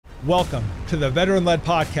Welcome to the Veteran-Led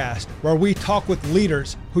Podcast, where we talk with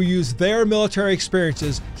leaders who use their military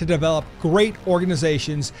experiences to develop great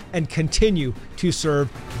organizations and continue to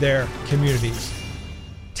serve their communities.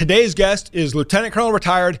 Today's guest is Lieutenant Colonel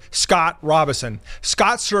retired Scott Robison.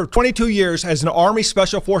 Scott served 22 years as an Army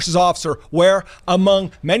Special Forces officer where,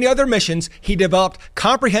 among many other missions, he developed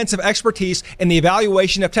comprehensive expertise in the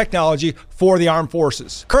evaluation of technology for the armed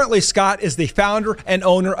forces. Currently, Scott is the founder and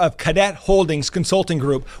owner of Cadet Holdings Consulting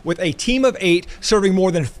Group with a team of 8 serving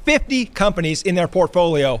more than 50 companies in their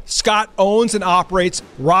portfolio. Scott owns and operates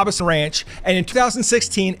Robison Ranch and in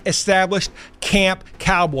 2016 established Camp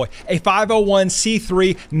Cowboy, a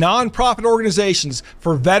 501c3 nonprofit organizations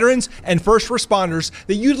for veterans and first responders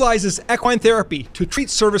that utilizes equine therapy to treat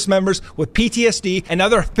service members with PTSD and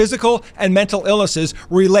other physical and mental illnesses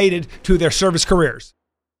related to their service careers.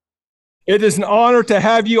 It is an honor to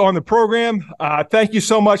have you on the program. Thank you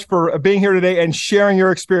so much for being here today and sharing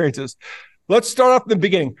your experiences. Let's start off at the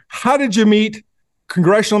beginning. How did you meet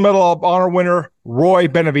Congressional Medal of Honor winner Roy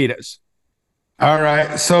Benavides? All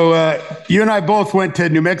right. So you and I both went to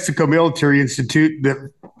New Mexico Military Institute,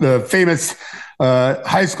 the famous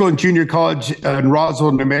high school and junior college in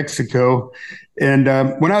Roswell, New Mexico. And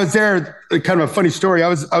when I was there, kind of a funny story, I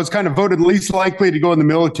was kind of voted least likely to go in the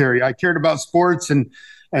military. I cared about sports and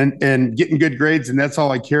getting good grades, and that's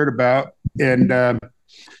all I cared about. And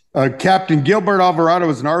Captain Gilbert Alvarado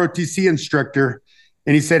was an ROTC instructor.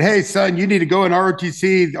 And he said, "Hey, son, you need to go in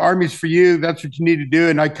ROTC. The Army's for you. That's what you need to do."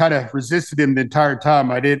 And I kind of resisted him the entire time.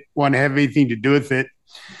 I didn't want to have anything to do with it.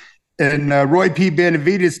 And Roy P.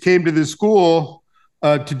 Benavides came to the school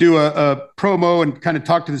to do a promo and kind of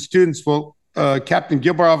talk to the students. Well, Captain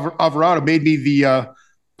Gilbert Alvarado made me the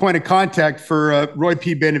point of contact for Roy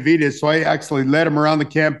P. Benavides. So I actually led him around the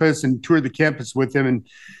campus and toured the campus with him. And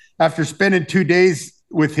after spending 2 days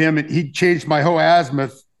with him, he changed my whole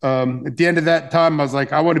azimuth. At the end of that time, I was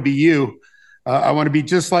like, I want to be you. I want to be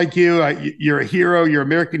just like you. You're a hero. You're an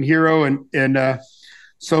American hero. And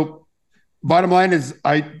so bottom line is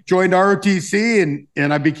I joined ROTC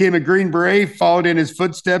and I became a Green Beret, followed in his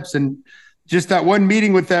footsteps. And just that one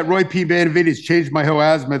meeting with that Roy P. Benavides changed my whole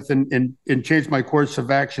azimuth and changed my course of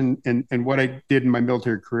action and what I did in my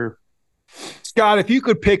military career. Scott, if you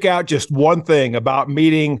could pick out just one thing about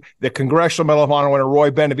meeting the Congressional Medal of Honor winner Roy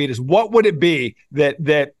Benavides, what would it be that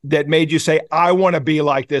made you say, I want to be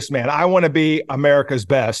like this man? I want to be America's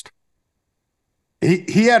best.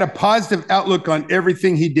 He had a positive outlook on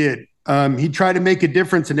everything he did. He tried to make a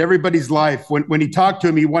difference in everybody's life. When he talked to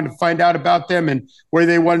him, he wanted to find out about them and where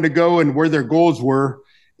they wanted to go and where their goals were.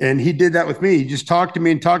 And he did that with me. He just talked to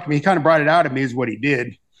me. He kind of brought it out of me is what he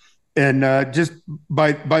did. And just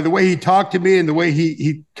by the way he talked to me and the way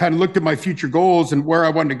he kind of looked at my future goals and where I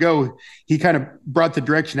wanted to go, he kind of brought the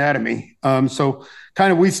direction out of me. So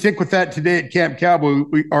kind of we stick with that today at Camp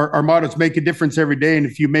Cowboy. Our motto is make a difference every day. And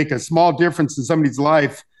if you make a small difference in somebody's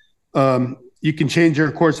life, you can change their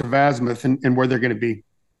course of azimuth and where they're going to be.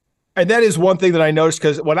 And that is one thing that I noticed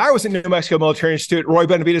because when I was in New Mexico Military Institute, Roy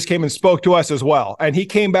Benavides came and spoke to us as well. And he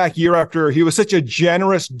came back year after. He was such a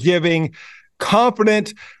generous, giving,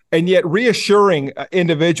 confident, and yet reassuring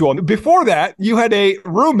individual. Before that, you had a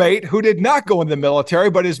roommate who did not go in the military,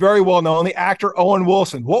 but is very well known, the actor Owen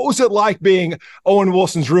Wilson. What was it like being Owen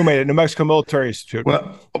Wilson's roommate at New Mexico Military Institute?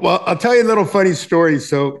 Well, I'll tell you a little funny story.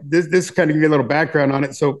 So this kind of give you a little background on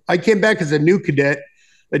it. So I came back as a new cadet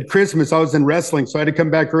at Christmas. I was in wrestling, so I had to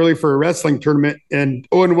come back early for a wrestling tournament. And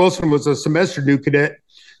Owen Wilson was a semester new cadet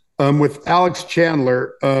with Alex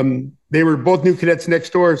Chandler. They were both new cadets next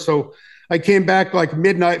door. So I came back like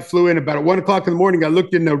midnight, flew in about at 1 o'clock in the morning. I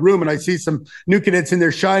looked in the room and I see some new cadets in there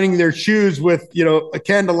shining their shoes with, a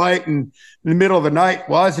candlelight and in the middle of the night.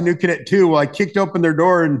 Well, I was a new cadet too. Well, I kicked open their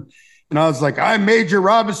door and I was like, "I'm Major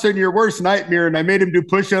Robison, your worst nightmare." And I made him do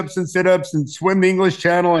push-ups and sit-ups and swim the English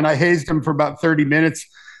Channel. And I hazed him for about 30 minutes.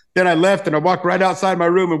 Then I left and I walked right outside my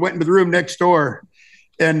room and went into the room next door.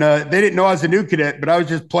 And they didn't know I was a new cadet, but I was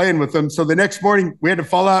just playing with them. So the next morning we had to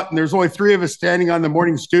fall out and there's only 3 of us standing on the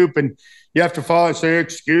morning stoop. And you have to follow and say,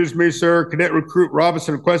 "Excuse me, sir, Cadet Recruit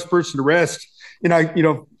Robison, request person to rest." And I,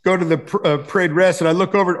 go to the parade rest and I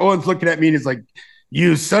look over and Owen's looking at me and he's like,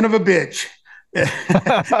 "You son of a bitch."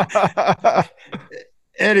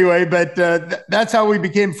 Anyway, but that's how we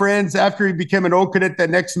became friends. After he became an old cadet that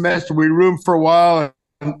next semester, we roomed for a while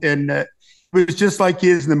and it was just like he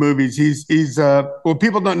is in the movies. He's what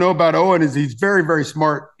people don't know about Owen is he's very, very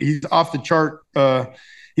smart. He's off the chart.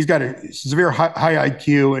 He's got a severe high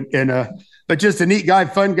IQ but just a neat guy,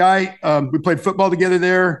 fun guy. We played football together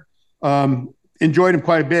there. Enjoyed him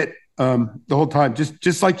quite a bit the whole time.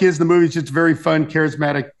 Just like he is in the movies, just a very fun,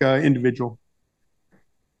 charismatic individual.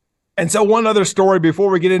 And so one other story before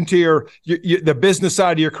we get into your the business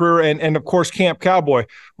side of your career and of course, Camp Cowboy,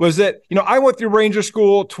 was that, I went through Ranger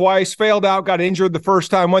School twice, failed out, got injured the first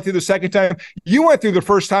time, went through the second time. You went through the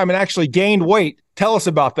first time and actually gained weight. Tell us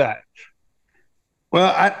about that.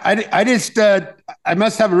 Well, I just I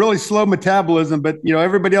must have a really slow metabolism, but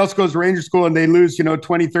everybody else goes to Ranger School and they lose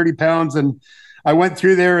 20, 30 pounds, and I went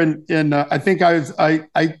through there and I think I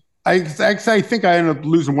think I ended up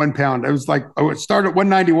losing 1 pound. I was like, I would start at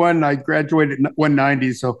 191 and I graduated at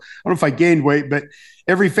 190. So I don't know if I gained weight, but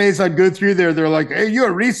every phase I'd go through there, they're like, "Hey, you a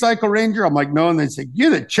recycle ranger?" I'm like, "No." And they say,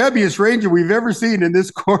 "You're the chubbiest ranger we've ever seen in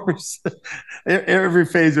this course." Every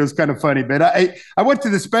phase was kind of funny, but I went to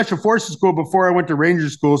the special forces school before I went to ranger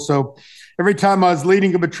school. So every time I was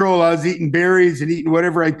leading a patrol, I was eating berries and eating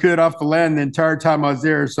whatever I could off the land the entire time I was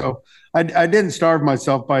there. So I didn't starve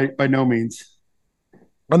myself by no means.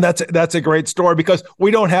 And that's a great story because we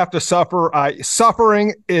don't have to suffer.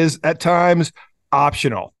 Suffering is at times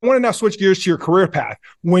optional. I want to now switch gears to your career path.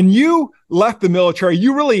 When you left the military,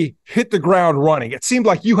 you really hit the ground running. It seemed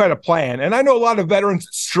like you had a plan. And I know a lot of veterans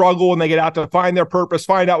struggle when they get out to find their purpose,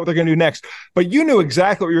 find out what they're going to do next, but you knew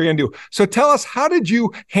exactly what you were going to do. So tell us, how did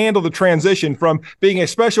you handle the transition from being a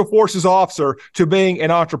special forces officer to being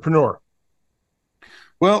an entrepreneur?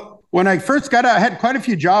 Well, when I first got out, I had quite a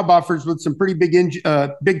few job offers with some pretty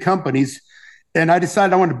big companies, and I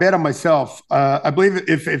decided I wanted to bet on myself. I believe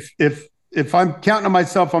if I'm counting on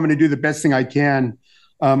myself, I'm going to do the best thing I can.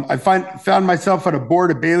 I found myself at a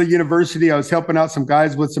board at Baylor University. I was helping out some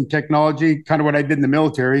guys with some technology, kind of what I did in the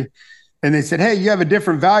military. And they said, "Hey, you have a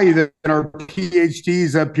different value than our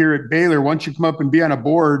PhDs up here at Baylor. Why don't you come up and be on a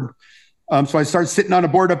board?" So I started sitting on a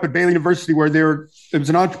board up at Baylor University where it was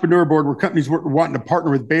an entrepreneur board where companies were wanting to partner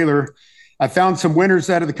with Baylor. I found some winners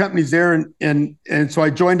out of the companies there. And so I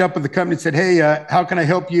joined up with the company and said, "Hey, how can I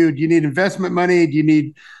help you? Do you need investment money? Do you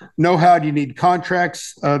need know-how? Do you need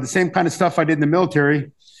contracts?" The same kind of stuff I did in the military.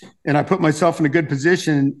 And I put myself in a good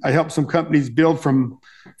position. I helped some companies build from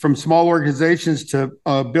small organizations to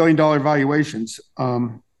billion-dollar valuations.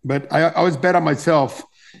 But I always bet on myself.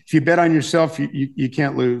 If you bet on yourself, you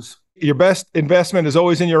can't lose. Your best investment is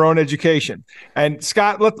always in your own education. And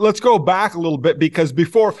Scott, let's go back a little bit, because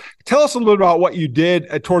tell us a little bit about what you did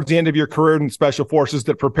towards the end of your career in Special Forces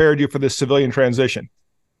that prepared you for this civilian transition.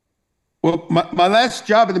 Well, my last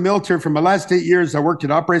job in the military, for my last 8 years, I worked at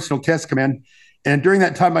Operational Test Command. And during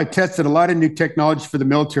that time, I tested a lot of new technology for the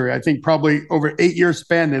military. I think probably over 8 years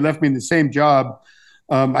span, they left me in the same job.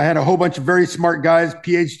 I had a whole bunch of very smart guys,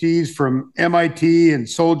 PhDs from MIT and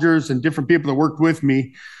soldiers and different people that worked with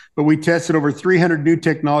me. But we tested over 300 new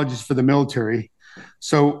technologies for the military.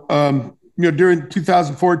 So, during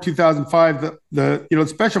 2004, 2005, the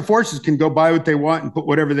Special Forces can go buy what they want and put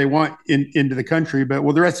whatever they want into the country. But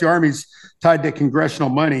the rest of the Army's tied to congressional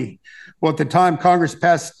money. Well, at the time, Congress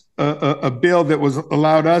passed a bill that was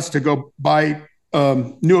allowed us to go buy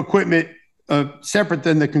new equipment separate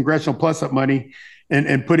than the congressional plus-up money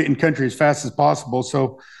and put it in country as fast as possible.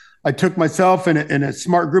 So I took myself and a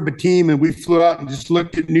smart group of team, and we flew out and just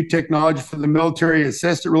looked at new technology for the military,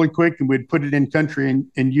 assessed it really quick, and we'd put it in country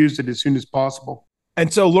and used it as soon as possible.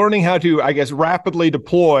 And so learning how to, I guess, rapidly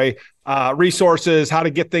deploy resources, how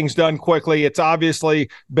to get things done quickly, it's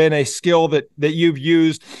obviously been a skill that you've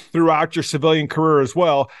used throughout your civilian career as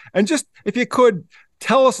well. And just, if you could,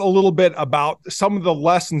 tell us a little bit about some of the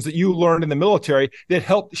lessons that you learned in the military that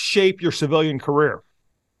helped shape your civilian career.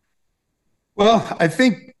 Well, I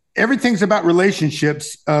think everything's about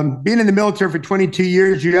relationships. Being in the military for 22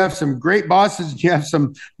 years, you have some great bosses. You have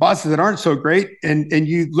some bosses that aren't so great, and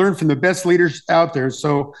you learn from the best leaders out there.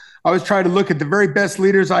 So I always try to look at the very best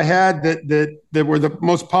leaders I had that were the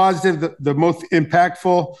most positive, the most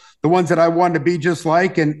impactful, the ones that I wanted to be just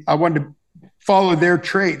like, and I wanted to follow their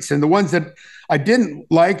traits. And the ones that I didn't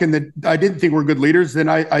like and that I didn't think were good leaders, then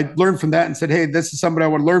I learned from that and said, "Hey, this is somebody I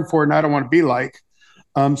want to learn for, and I don't want to be like."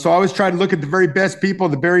 So I always try to look at the very best people,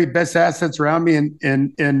 the very best assets around me,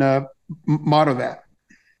 and motto that.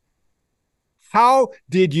 How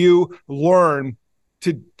did you learn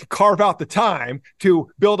to carve out the time to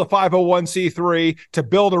build a 501c3, to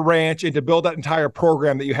build a ranch, and to build that entire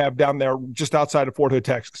program that you have down there just outside of Fort Hood,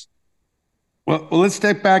 Texas? Well, let's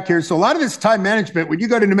step back here. So a lot of this time management, when you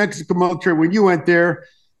go to New Mexico military, when you went there,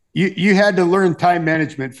 you had to learn time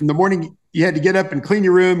management. From the morning, you had to get up and clean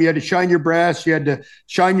your room. You had to shine your brass. You had to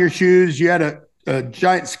shine your shoes. You had a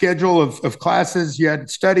giant schedule of classes. You had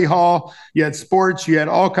study hall. You had sports. You had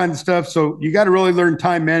all kinds of stuff. So you got to really learn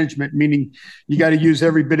time management, meaning you got to use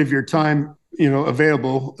every bit of your time,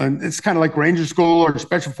 available. And it's kind of like Ranger School or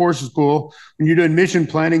Special Forces School. When you're doing mission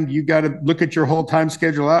planning, you got to look at your whole time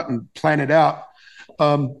schedule out and plan it out.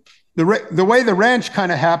 the way the ranch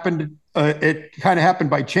kind of happened, it kind of happened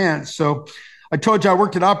by chance. So I told you I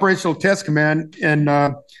worked at Operational Test Command, and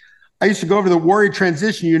I used to go over to the Warrior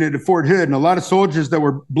Transition Unit at Fort Hood, and a lot of soldiers that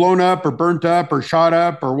were blown up or burnt up or shot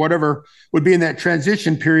up or whatever would be in that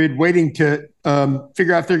transition period waiting to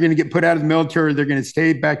figure out if they're going to get put out of the military or they're going to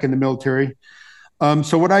stay back in the military.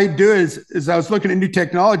 So what I do is I was looking at new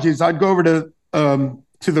technologies. I'd go over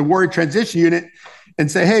to the Warrior Transition Unit and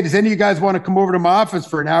say, hey, does any of you guys want to come over to my office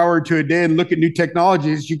for an hour or two a day and look at new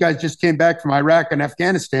technologies? You guys just came back from Iraq and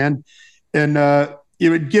Afghanistan. And it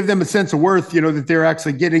would give them a sense of worth, that they're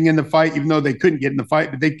actually getting in the fight, even though they couldn't get in the fight,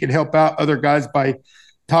 but they could help out other guys by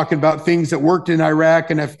talking about things that worked in Iraq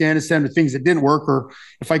and Afghanistan or things that didn't work. Or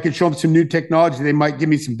if I could show them some new technology, they might give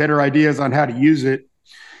me some better ideas on how to use it.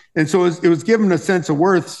 And so it was given a sense of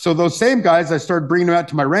worth. So those same guys, I started bringing them out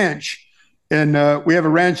to my ranch. And we have a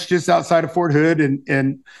ranch just outside of Fort Hood.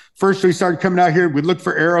 And first we started coming out here, we'd look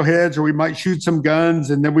for arrowheads or we might shoot some guns.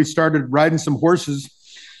 And then we started riding some horses.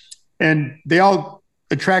 And they all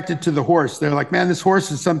attracted to the horse. They're like, man, this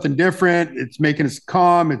horse is something different. It's making us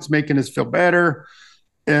calm. It's making us feel better.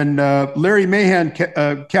 And Larry Mahan,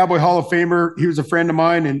 Cowboy Hall of Famer, he was a friend of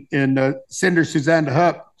mine, and Senator Suzanne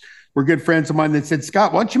DeHupp were good friends of mine that said,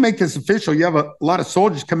 Scott, why don't you make this official? You have a lot of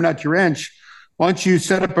soldiers coming out to your ranch. Why don't you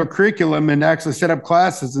set up a curriculum and actually set up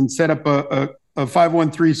classes and set up a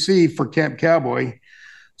 513C for Camp Cowboy?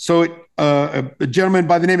 So a gentleman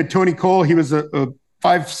by the name of Tony Cole, he was a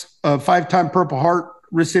five-time Purple Heart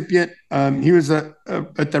recipient. He was at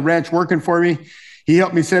the ranch working for me. He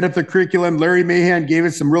helped me set up the curriculum. Larry Mahan gave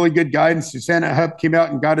us some really good guidance. Susanna Hupp came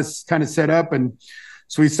out and got us kind of set up. And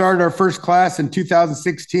so we started our first class in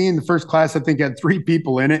 2016. The first class, I think, had 3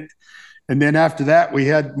 people in it. And then after that, we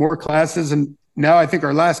had more classes. And now I think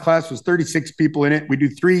our last class was 36 people in it. We do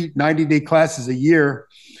 3 90-day classes a year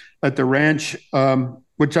at the ranch,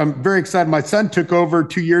 which I'm very excited. My son took over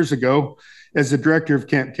 2 years ago as the director of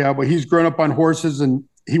Camp Cowboy. He's grown up on horses, and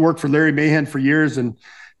he worked for Larry Mahan for years, and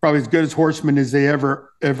probably as good as horseman as they ever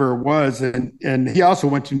was. And he also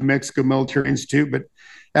went to New Mexico Military Institute. But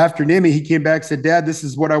after NIMI, he came back and said, Dad, this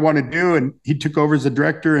is what I want to do. And he took over as a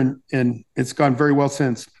director, and it's gone very well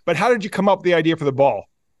since. But how did you come up with the idea for the ball?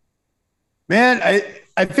 Man,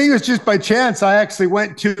 I think it was just by chance. I actually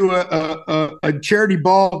went to a charity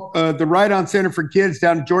ball, the Ride On Center for Kids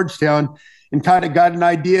down in Georgetown, and kind of got an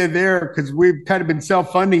idea there because we've kind of been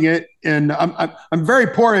self-funding it. And I'm very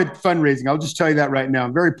poor at fundraising. I'll just tell you that right now.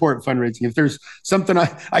 I'm very poor at fundraising. If there's something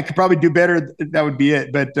I could probably do better, that would be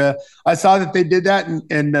it. But I saw that they did that,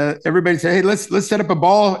 and everybody said, hey, let's set up a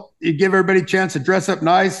ball. You give everybody a chance to dress up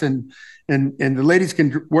nice, and the ladies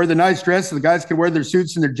can wear the nice dress, and the guys can wear their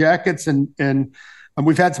suits and their jackets. And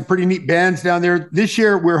we've had some pretty neat bands down there. This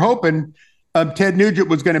year, we're hoping Ted Nugent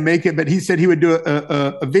was going to make it, but he said he would do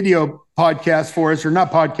a video podcast for us, or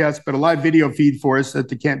not podcast, but a live video feed for us at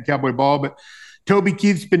the Camp Cowboy Ball. But Toby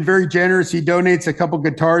Keith's been very generous. He donates a couple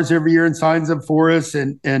guitars every year and signs them for us.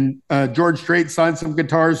 And George Strait signed some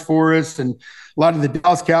guitars for us. And a lot of the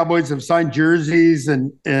Dallas Cowboys have signed jerseys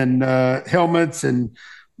and helmets. And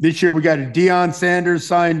this year we got a Deion Sanders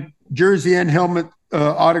signed jersey and helmet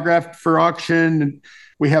autographed for auction. And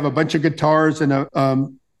we have a bunch of guitars,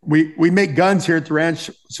 and we make guns here at the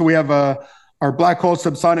ranch. So we have our Black Hole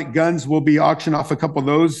subsonic guns. We'll be auctioning off a couple of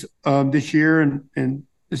those this year, and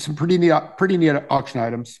there's some pretty neat auction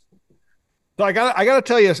items. So I got to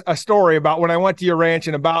tell you a story about when I went to your ranch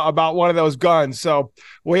and about one of those guns. So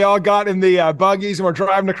we all got in the buggies and we're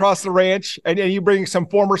driving across the ranch, and you bring some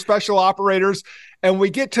former special operators, and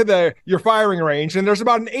we get to your firing range, and there's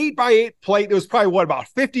about an 8x8 plate. It was probably about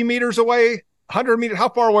 50 meters away, 100 meters. How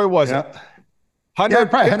far away was it? Yeah,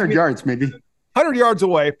 probably 100 yards, maybe 100 yards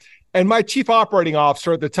away. And my chief operating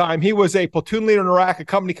officer at the time, he was a platoon leader in Iraq, a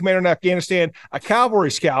company commander in Afghanistan, a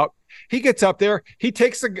cavalry scout. He gets up there, he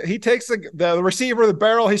takes the receiver, the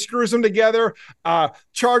barrel, he screws them together,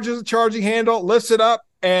 charges the charging handle, lifts it up,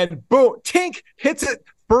 and boom, tink, hits it,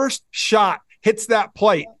 first shot, hits that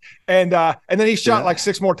plate. And then he shot like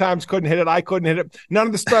 6 more times, couldn't hit it. I couldn't hit it. None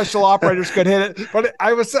of the special operators could hit it. But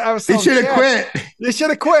I was He should have quit. They should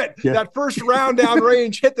have quit. Yeah. That first round down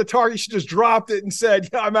range, hit the target, should just dropped it and said,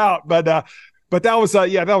 yeah, I'm out. But that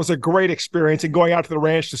was a great experience, and going out to the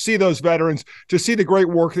ranch to see those veterans, to see the great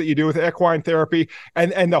work that you do with equine therapy,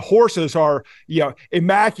 and the horses are,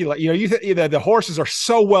 immaculate. The horses are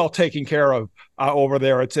so well taken care of over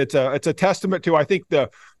there. It's a testament to, I think, the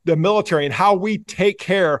military and how we take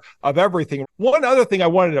care of everything. One other thing I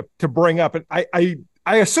wanted to bring up, and I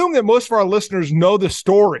assume that most of our listeners know the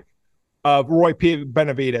story of Roy P.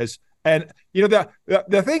 Benavidez, and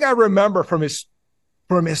the thing I remember from his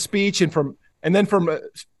speech and then from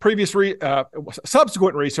previous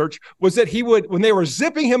subsequent research was that he would, when they were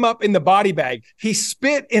zipping him up in the body bag, he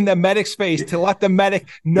spit in the medic's face to let the medic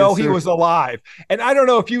know he was alive. And I don't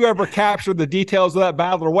know if you ever captured the details of that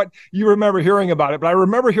battle or what you remember hearing about it, but I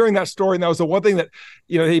remember hearing that story, and that was the one thing that,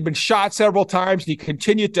 he'd been shot several times, and he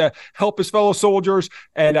continued to help his fellow soldiers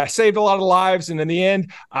and saved a lot of lives. And in the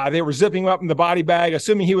end, they were zipping him up in the body bag.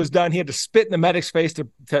 Assuming he was done, he had to spit in the medic's face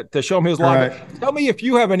to show him he was alive. Right. Tell me if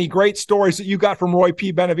you have any great stories that you got from Roy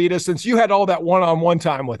P. Benavides, since you had all that one-on-one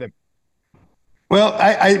time with him. Well,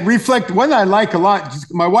 I reflect, one I like a lot.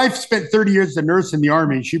 My wife spent 30 years as a nurse in the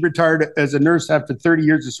Army. She retired as a nurse after 30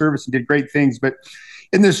 years of service and did great things. But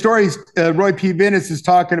in the stories, Roy P. Benavides is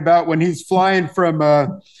talking about when he's flying from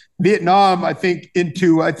Vietnam, I think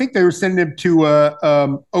they were sending him to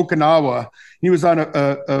Okinawa. He was on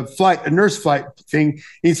a nurse flight thing.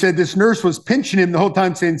 He said this nurse was pinching him the whole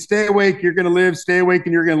time, saying, "Stay awake, you're going to live. Stay awake,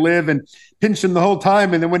 and you're going to live." And pinched him the whole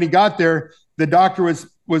time. And then when he got there, the doctor was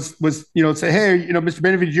say, "Hey, Mr.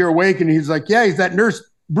 Benavides, you're awake." And he's like, "Yeah, that nurse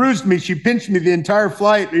bruised me. She pinched me the entire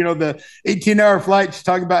flight. The 18-hour flight." She's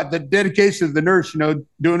talking about the dedication of the nurse,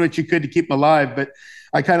 doing what she could to keep him alive. But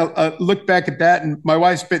I kind of look back at that, and my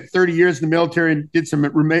wife spent 30 years in the military and did some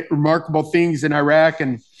remarkable things in Iraq.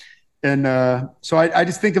 And so I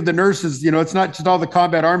just think of the nurses, it's not just all the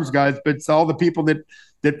combat arms guys, but it's all the people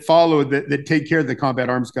that follow, that take care of the combat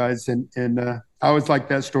arms guys. And I always like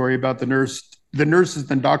that story about the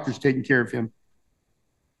nurses and doctors taking care of him.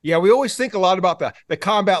 Yeah, we always think a lot about the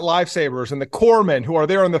combat lifesavers and the corpsmen who are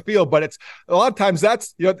there in the field, but it's a lot of times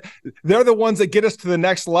that's, they're the ones that get us to the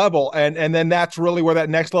next level. And then that's really where that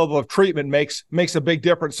next level of treatment makes a big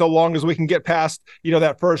difference, so long as we can get past,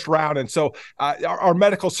 that first round. And so our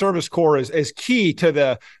medical service corps is key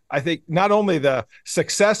to I think not only the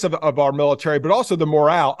success of our military, but also the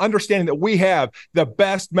morale, understanding that we have the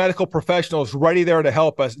best medical professionals ready there to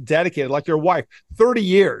help us, dedicated, like your wife, 30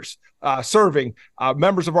 years. Serving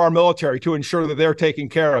members of our military to ensure that they're taken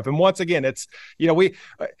care of. And once again, it's,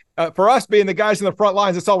 for us being the guys in the front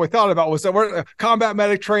lines, that's all we thought about was that we're combat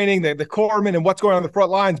medic training, the corpsmen and what's going on in the front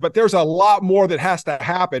lines. But there's a lot more that has to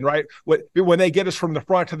happen, right? When they get us from the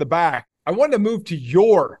front to the back. I wanted to move to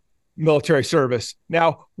your military service.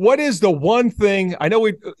 Now, what is the one thing, I know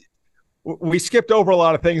we skipped over a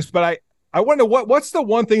lot of things, but I wonder what's the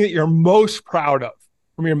one thing that you're most proud of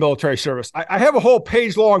from your military service? I have a whole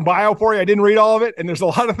page-long bio for you. I didn't read all of it, and there's a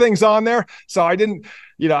lot of things on there. So I didn't,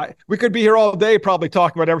 we could be here all day probably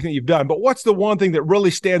talking about everything you've done. But what's the one thing that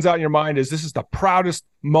really stands out in your mind is this is the proudest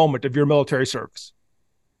moment of your military service?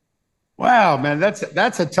 Wow, man, that's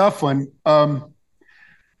a tough one.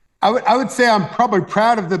 I would say I'm probably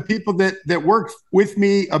proud of the people that work with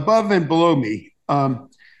me above and below me. And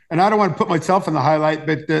I don't want to put myself in the highlight,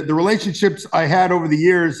 but the relationships I had over the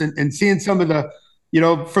years and seeing some of the,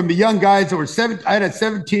 from the young guys that were I had a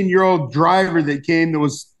 17-year-old driver that came that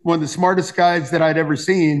was one of the smartest guys that I'd ever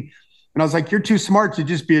seen. And I was like, "You're too smart to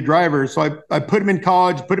just be a driver." So I put him in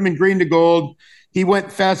college, put him in green to gold. He went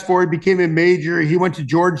fast forward, became a major. He went to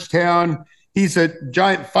Georgetown. He's a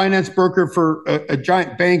giant finance broker for a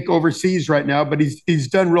giant bank overseas right now, but he's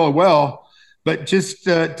done really well. But just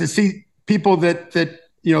to see people that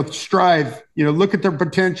strive, look at their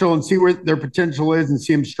potential and see where their potential is and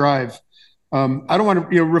see them strive. I don't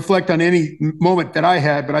want to reflect on any moment that I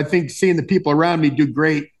had, but I think seeing the people around me do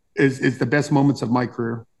great is the best moments of my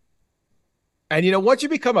career. And, once you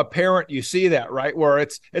become a parent, you see that, right? Where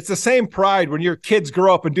it's the same pride when your kids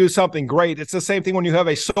grow up and do something great. It's the same thing when you have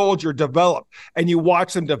a soldier develop and you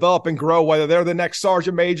watch them develop and grow, whether they're the next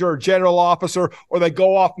sergeant major or general officer, or they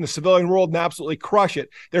go off in the civilian world and absolutely crush it.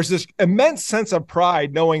 There's this immense sense of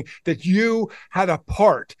pride knowing that you had a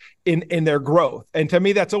part in their growth. And to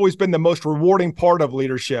me, that's always been the most rewarding part of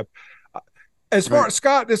leadership. As far as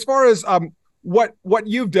Scott, as far as what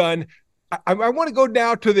you've done, I want to go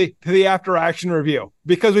now to the after action review,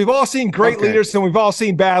 because we've all seen great leaders and we've all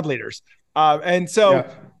seen bad leaders. And so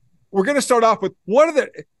we're going to start off with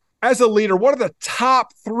as a leader, what are the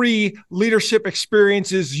top 3 leadership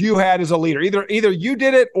experiences you had as a leader? Either you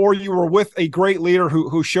did it or you were with a great leader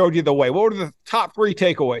who showed you the way. What were the top 3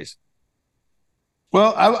 takeaways?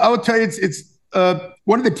 Well, I will tell you, it's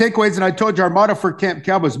one of the takeaways, and I told you our motto for Camp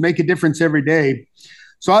Cowboy is make a difference every day.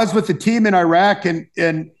 So I was with the team in Iraq, and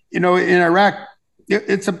in Iraq,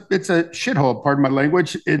 it's a shithole, pardon my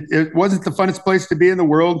language. It wasn't the funnest place to be in the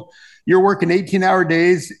world. You're working 18-hour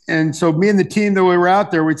days. And so me and the team that we were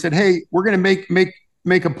out there, we said, "Hey, we're going to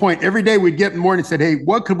make a point." Every day we'd get in the morning and said, "Hey,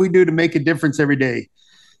 what could we do to make a difference every day?"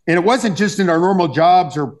 And it wasn't just in our normal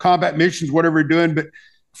jobs or combat missions, whatever we're doing, but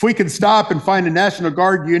if we could stop and find a National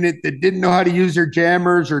Guard unit that didn't know how to use their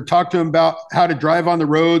jammers or talk to them about how to drive on the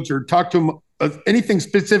roads or talk to them anything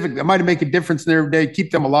specific that might make a difference in their day,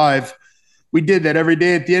 keep them alive. We did that every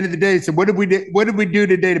day. At the end of the day, so what did we do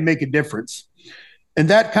today to make a difference? And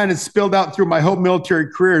that kind of spilled out through my whole military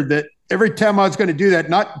career, that every time I was going to do that,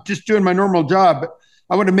 not just doing my normal job, but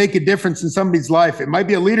I want to make a difference in somebody's life. It might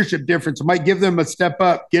be a leadership difference. It might give them a step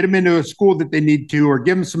up, get them into a school that they need to, or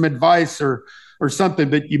give them some advice or something.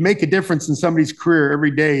 But you make a difference in somebody's career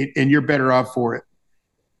every day, and you're better off for it.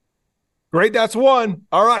 Great. That's one.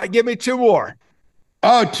 All right. Give me two more.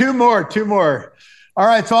 Oh, two more. All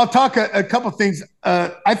right. So I'll talk a couple things.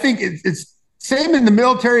 I think it's same in the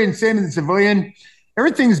military and same in the civilian.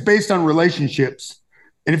 Everything's based on relationships.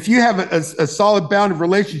 And if you have a solid bound of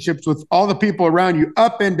relationships with all the people around you,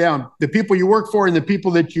 up and down, the people you work for and the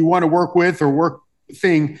people that you want to work with or work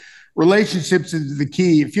thing, relationships is the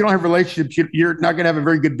key. If you don't have relationships, you're not going to have a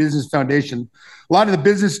very good business foundation. A lot of the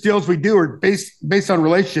business deals we do are based on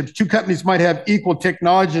relationships. Two companies might have equal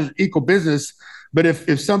technology, equal business, but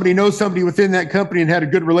if somebody knows somebody within that company and had a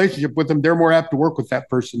good relationship with them, they're more apt to work with that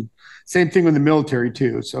person. Same thing with the military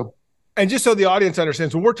too. So. And just so the audience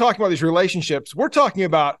understands, when we're talking about these relationships, we're talking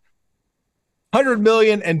about $100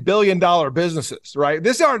 million and $1 billion businesses, right?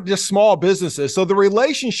 These aren't just small businesses. So the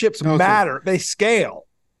relationships matter. They scale.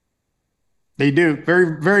 They do.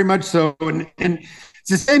 Very, very much so. And it's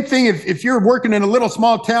the same thing if you're working in a little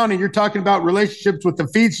small town and you're talking about relationships with the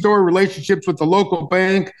feed store, relationships with the local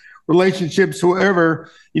bank, relationships,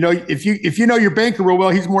 whoever, if you know your banker real well,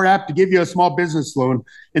 he's more apt to give you a small business loan.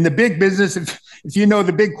 In the big business, if you know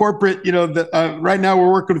the big corporate, right now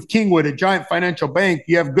we're working with Kingwood, a giant financial bank.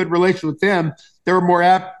 You have a good relation with them. They're more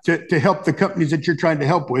apt to help the companies that you're trying to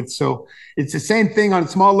help with. So it's the same thing on a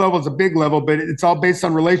small level as a big level, but it's all based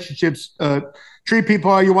on relationships. Treat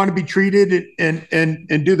people how you want to be treated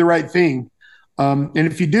and do the right thing. And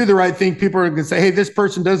if you do the right thing, people are going to say, hey, this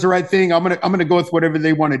person does the right thing. I'm going to go with whatever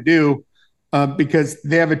they want to do because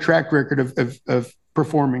they have a track record of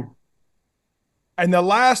performing. And the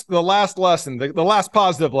last lesson, the last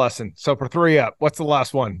positive lesson. So for 3 up, what's the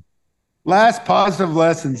last one? Last positive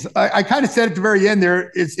lessons. I kind of said at the very end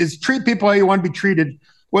there is treat people how you want to be treated.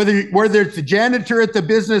 Whether it's the janitor at the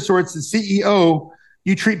business or it's the CEO,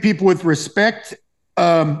 you treat people with respect,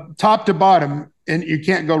 top to bottom, and you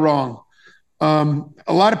can't go wrong.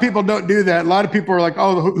 A lot of people don't do that. A lot of people are like,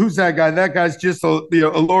 oh, who's that guy? That guy's just a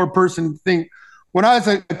lower person thing. When I was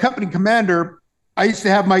a company commander, I used to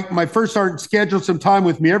have my first sergeant schedule some time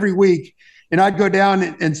with me every week. And I'd go down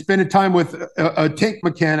and spend a time with a tank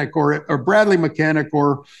mechanic or a Bradley mechanic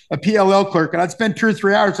or a PLL clerk. And I'd spend 2 or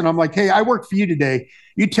 3 hours and I'm like, hey, I work for you today.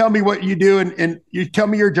 You tell me what you do and you tell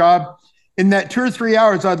me your job. In that 2 or 3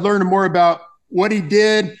 hours, I'd learn more about what he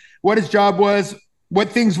did, what his job was, what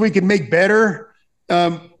things we could make better,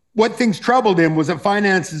 what things troubled him. Was it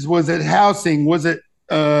finances? Was it housing? Was it,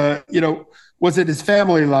 was it his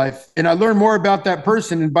family life? And I learned more about that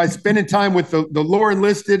person. And by spending time with the lower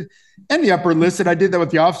enlisted and the upper enlisted, I did that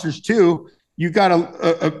with the officers too. You got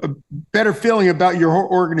a better feeling about your whole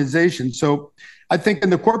organization. So I think in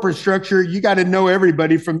the corporate structure, you got to know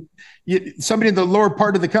everybody from somebody in the lower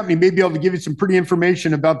part of the company may be able to give you some pretty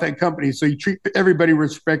information about that company. So you treat everybody with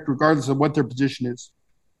respect, regardless of what their position is.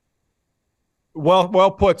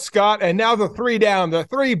 Well put, Scott. And now the 3 down, the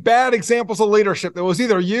 3 bad examples of leadership that was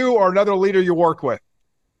either you or another leader you worked with.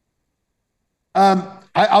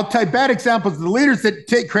 I'll tell you bad examples. The leaders that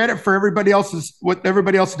take credit for what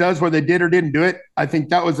everybody else does, whether they did or didn't do it. I think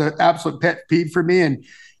that was an absolute pet peeve for me.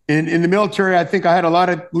 And in the military, I think I had a lot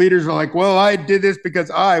of leaders who are like, well, I did this because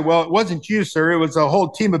well, it wasn't you, sir. It was a whole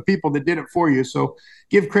team of people that did it for you. So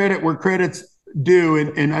give credit where credit's due.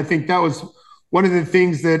 And I think that was one of the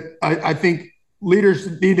things that I think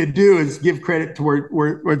leaders need to do is give credit to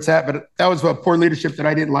where it's at. But that was a poor leadership that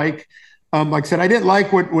I didn't like. Like I said, I didn't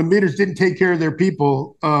like when leaders didn't take care of their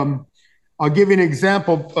people. I'll give you an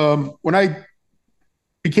example. When I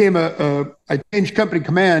became I changed company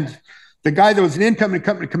command, the guy that was an incoming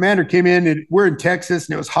company commander came in, and we're in Texas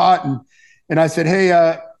and it was hot. And I said,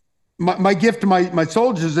 hey, my gift to my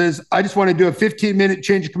soldiers is I just want to do a 15-minute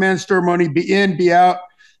change of command ceremony, be in, be out,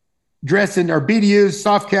 dress in our BDUs,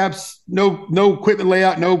 soft caps, no equipment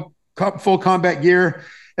layout, no full combat gear.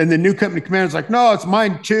 And the new company commander's like, no, it's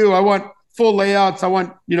mine too. I want full layouts. I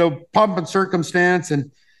want, pomp and circumstance.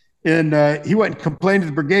 And he went and complained to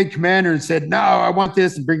the brigade commander and said, no, I want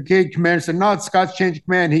this. And brigade commander said, no, it's Scott's change of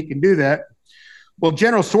command. He can do that. Well,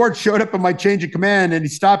 General Swartz showed up on my change of command, and he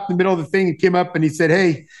stopped in the middle of the thing and came up and he said,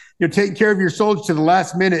 hey, you're taking care of your soldiers to the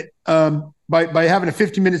last minute by having a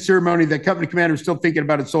 15-minute ceremony. That company commander was still thinking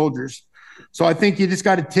about his soldiers. So I think you just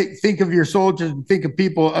got to think of your soldiers and think of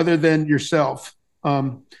people other than yourself.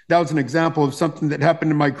 That was an example of something that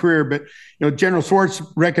happened in my career, but General Swartz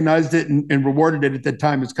recognized it and rewarded it at that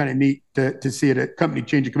time. It's kind of neat to see it, a company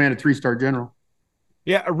change of command, a 3-star general.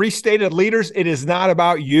 Yeah, restated leaders, it is not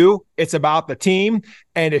about you. It's about the team.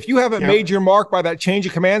 And if you haven't made your mark by that change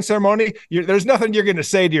of command ceremony, there's nothing you're going to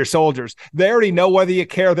say to your soldiers. They already know whether you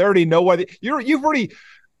care. They already know whether you've already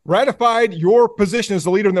ratified your position as the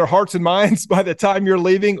leader in their hearts and minds by the time you're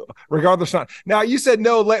leaving, regardless. Now, you said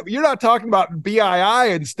no, you're not talking about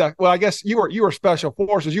BII and stuff. Well, I guess you were special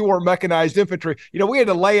forces. You weren't mechanized infantry. We had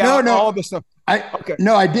to lay out all the stuff. I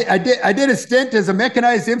did a stint as a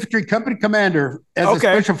mechanized infantry company commander as a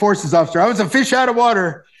special forces officer. I was a fish out of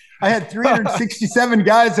water. I had 367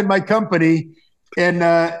 guys in my company. And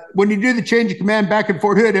when you do the change of command back in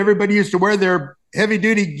Fort Hood, everybody used to wear their heavy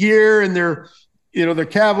duty gear and their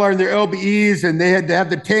Kevlar and their LBEs, and they had to have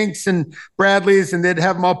the tanks and Bradleys, and they'd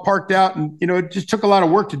have them all parked out. And, it just took a lot of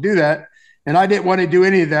work to do that. And I didn't want to do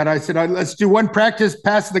any of that. I said, let's do one practice,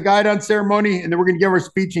 pass the guide-on ceremony, and then we're going to give our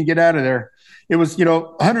speech and get out of there. It was,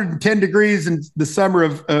 110 degrees in the summer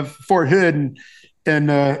of Fort Hood, and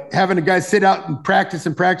having a guy sit out and practice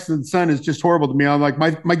in the sun is just horrible to me. I'm like,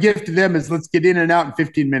 my gift to them is let's get in and out in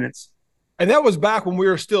 15 minutes. And that was back when we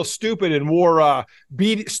were still stupid and wore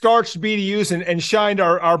starched BDUs and shined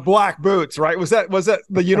our black boots, right? Was that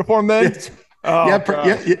the uniform then? Yes.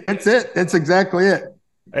 Yeah, that's it. That's exactly it.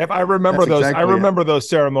 If I remember those, exactly I remember those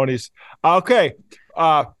ceremonies. Okay.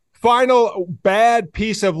 Final bad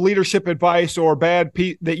piece of leadership advice or bad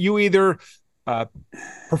piece that you either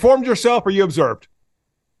performed yourself or you observed.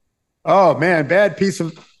 Oh man, bad piece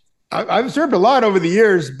of. I've observed a lot over the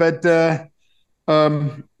years, but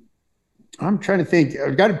I'm trying to think.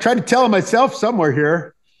 I've got to try to tell myself somewhere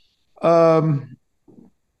here. I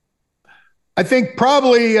think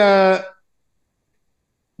probably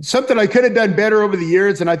something I could have done better over the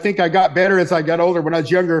years, and I think I got better as I got older. When I was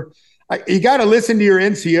younger, you got to listen to your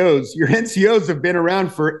NCOs. Your NCOs have been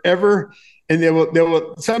around forever, and they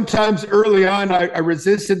will. Sometimes early on, I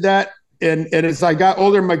resisted that, and as I got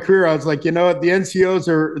older in my career, I was like, the NCOs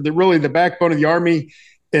are really the backbone of the Army,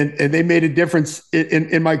 and they made a difference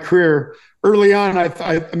in my career. Early on,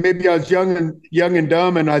 maybe I was young and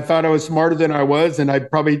dumb, and I thought I was smarter than I was, and I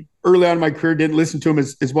probably early on in my career didn't listen to them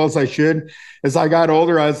as well as I should. As I got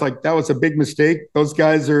older, I was like, that was a big mistake. Those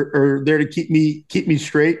guys are there to keep me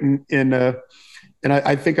straight, and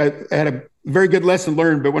I think I had a very good lesson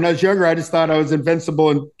learned. But when I was younger, I just thought I was invincible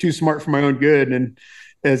and too smart for my own good. And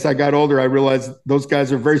as I got older, I realized those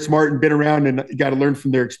guys are very smart and been around, and you got to learn from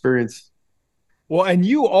their experience. Well, and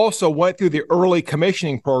you also went through the early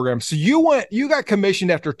commissioning program. So you got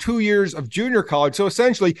commissioned after 2 years of junior college. So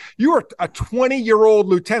essentially you were a 20-year-old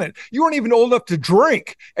lieutenant. You weren't even old enough to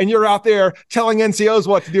drink, and you're out there telling NCOs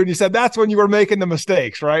what to do. And you said that's when you were making the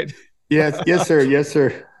mistakes, right? Yes, sir. Yes,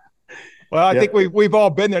 sir. Well, I think we've all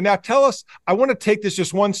been there. Now tell us, I want to take this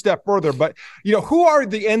just one step further, but who are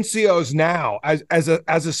the NCOs now as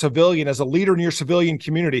a civilian, as a leader in your civilian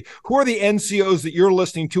community? Who are the NCOs that you're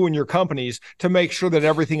listening to in your companies to make sure that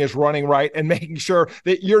everything is running right and making sure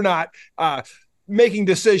that you're not making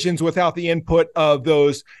decisions without the input of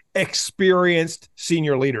those experienced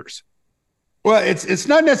senior leaders? Well, it's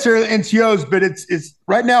not necessarily NCOs, but it's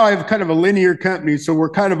right now I have kind of a linear company. So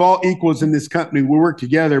we're kind of all equals in this company. We work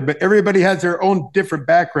together, but everybody has their own different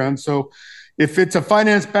background. So if it's a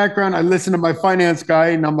finance background, I listen to my finance guy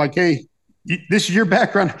and I'm like, hey, this is your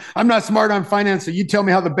background. I'm not smart on finance. So you tell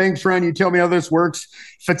me how the banks run. You tell me how this works.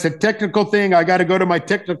 If it's a technical thing, I got to go to my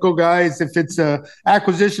technical guys. If it's a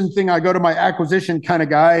acquisition thing, I go to my acquisition kind of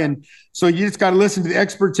guy. And so you just got to listen to the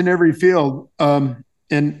experts in every field.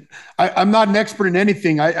 And I'm not an expert in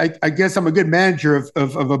anything. I guess I'm a good manager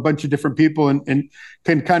of a bunch of different people and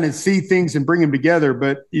can kind of see things and bring them together.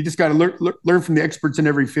 But you just got to learn from the experts in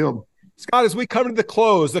every field. Scott, as we come to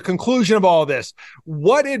the conclusion of all this,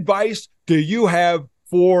 what advice do you have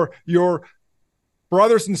for your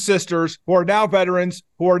brothers and sisters who are now veterans,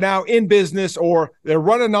 who are now in business, or they're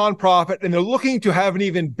running a nonprofit and they're looking to have an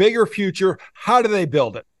even bigger future? How do they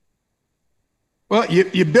build it? Well,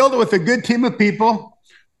 you build it with a good team of people.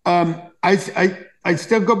 I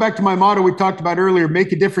still go back to my motto we talked about earlier,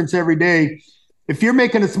 make a difference every day. If you're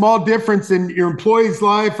making a small difference in your employee's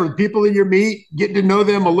life or the people that you meet, getting to know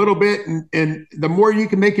them a little bit, and the more you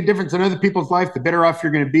can make a difference in other people's life, the better off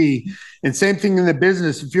you're going to be. And same thing in the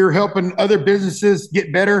business. If you're helping other businesses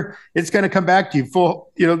get better, it's going to come back to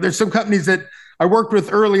you. There's some companies that I worked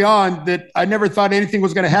with early on that I never thought anything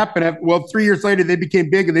was going to happen. Well, 3 years later, they became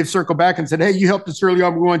big and they've circled back and said, hey, you helped us early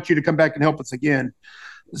on. We want you to come back and help us again.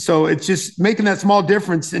 So it's just making that small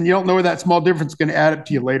difference, and you don't know where that small difference is going to add up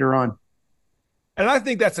to you later on. And I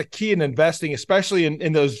think that's a key in investing, especially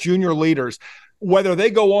in those junior leaders, whether they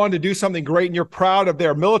go on to do something great and you're proud of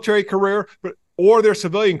their military career, or their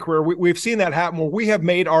civilian career. We've seen that happen where we have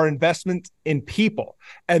made our investment in people,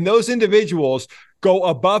 and those individuals go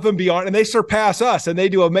above and beyond, and they surpass us, and they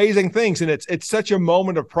do amazing things. And it's such a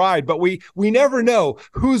moment of pride, but we never know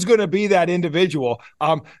who's going to be that individual.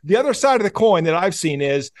 The other side of the coin that I've seen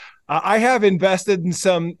is I have invested in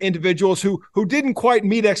some individuals who didn't quite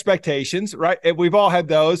meet expectations, right? And we've all had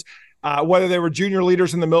those, whether they were junior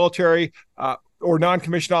leaders in the military, or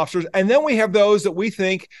non-commissioned officers. And then we have those that we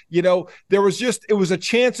think, it was a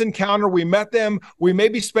chance encounter. We met them. We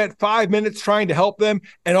maybe spent 5 minutes trying to help them.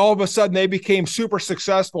 And all of a sudden they became super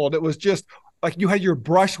successful. And it was just like you had your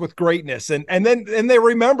brush with greatness. And then they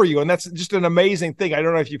remember you. And that's just an amazing thing. I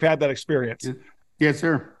don't know if you've had that experience. Yes,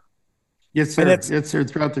 sir. Yes, sir. Yes, sir.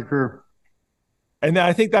 Throughout their career. And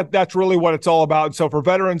I think that's really what it's all about. And so for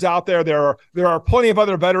veterans out there, there are plenty of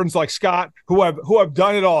other veterans like Scott who have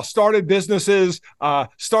done it all, started businesses,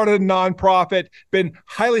 started a nonprofit, been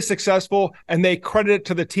highly successful, and they credit it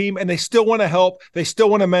to the team, and they still want to help. They still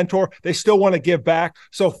want to mentor. They still want to give back.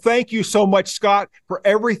 So thank you so much, Scott, for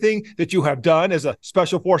everything that you have done as a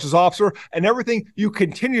Special Forces officer and everything you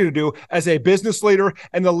continue to do as a business leader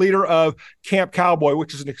and the leader of Camp Cowboy,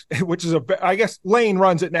 which is I guess Lane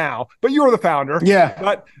runs it now, but you were the founder. Yeah.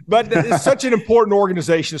 But it's such an important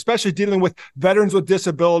organization, especially dealing with veterans with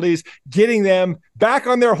disabilities, getting them back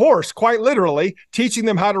on their horse, quite literally, teaching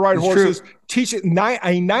them how to ride horses, teaching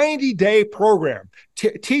a 90-day program,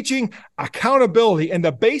 teaching accountability and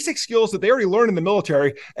the basic skills that they already learned in the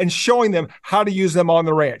military and showing them how to use them on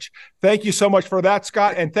the ranch. Thank you so much for that,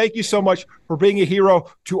 Scott. And thank you so much for being a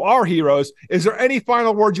hero to our heroes. Is there any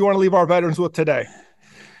final words you want to leave our veterans with today?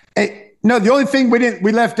 Hey. No, the only thing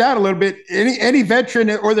we left out a little bit, any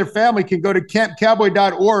veteran or their family can go to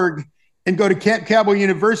campcowboy.org and go to Camp Cowboy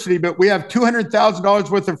University, but we have $200,000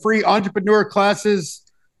 worth of free entrepreneur classes,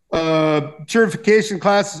 certification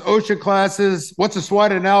classes, OSHA classes, what's a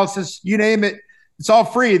SWOT analysis, you name it. It's all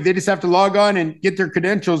free. They just have to log on and get their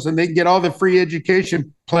credentials, and they can get all the free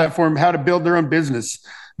education platform, how to build their own business.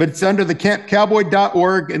 But it's under the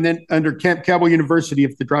campcowboy.org and then under Camp Cowboy University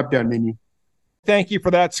if the drop-down menu. Thank you for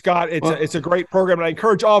that, Scott. It's a great program, and I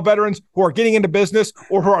encourage all veterans who are getting into business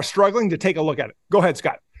or who are struggling to take a look at it. Go ahead,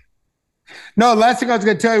 Scott. No, last thing I was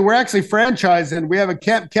going to tell you, we're actually franchising. We have a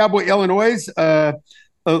Camp Cowboy, Illinois. A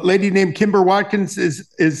lady named Kimber Watkins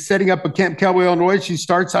is setting up a Camp Cowboy, Illinois. She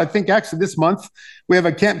starts, I think, actually this month. We have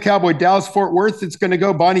a Camp Cowboy, Dallas, Fort Worth. That's going to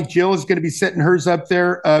go. Bonnie Jill is going to be setting hers up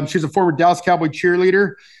there. She's a former Dallas Cowboy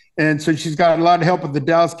cheerleader, and so she's got a lot of help with the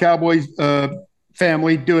Dallas Cowboys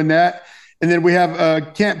family doing that. And then we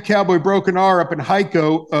have Camp Cowboy Broken R up in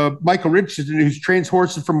Hyco, Michael Richardson, who trains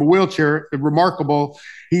horses from a wheelchair, remarkable.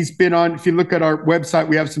 He's been on, if you look at our website,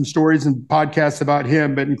 we have some stories and podcasts about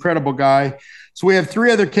him, but incredible guy. So we have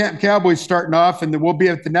 3 other Camp Cowboys starting off, and then we'll be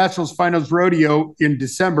at the Nationals Finals Rodeo in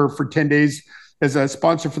December for 10 days as a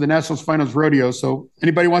sponsor for the Nationals Finals Rodeo. So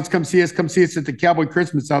anybody wants to come see us at the Cowboy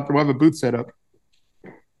Christmas out there. We'll have a booth set up.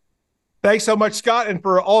 Thanks so much, Scott. And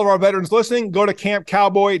for all of our veterans listening, go to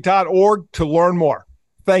campcowboy.org to learn more.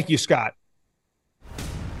 Thank you, Scott.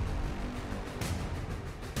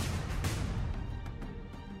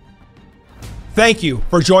 Thank you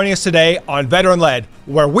for joining us today on Veteran Led,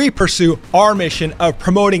 where we pursue our mission of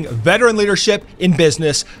promoting veteran leadership in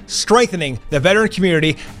business, strengthening the veteran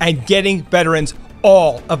community, and getting veterans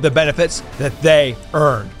all of the benefits that they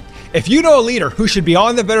earn. If you know a leader who should be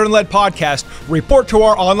on the Veteran Led podcast, report to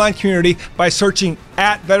our online community by searching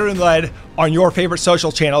 @Veteran Led on your favorite social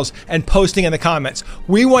channels and posting in the comments.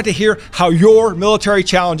 We want to hear how your military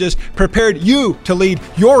challenges prepared you to lead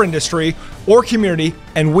your industry or community,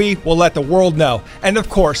 and we will let the world know. And of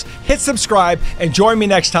course, hit subscribe and join me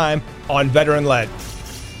next time on Veteran Led.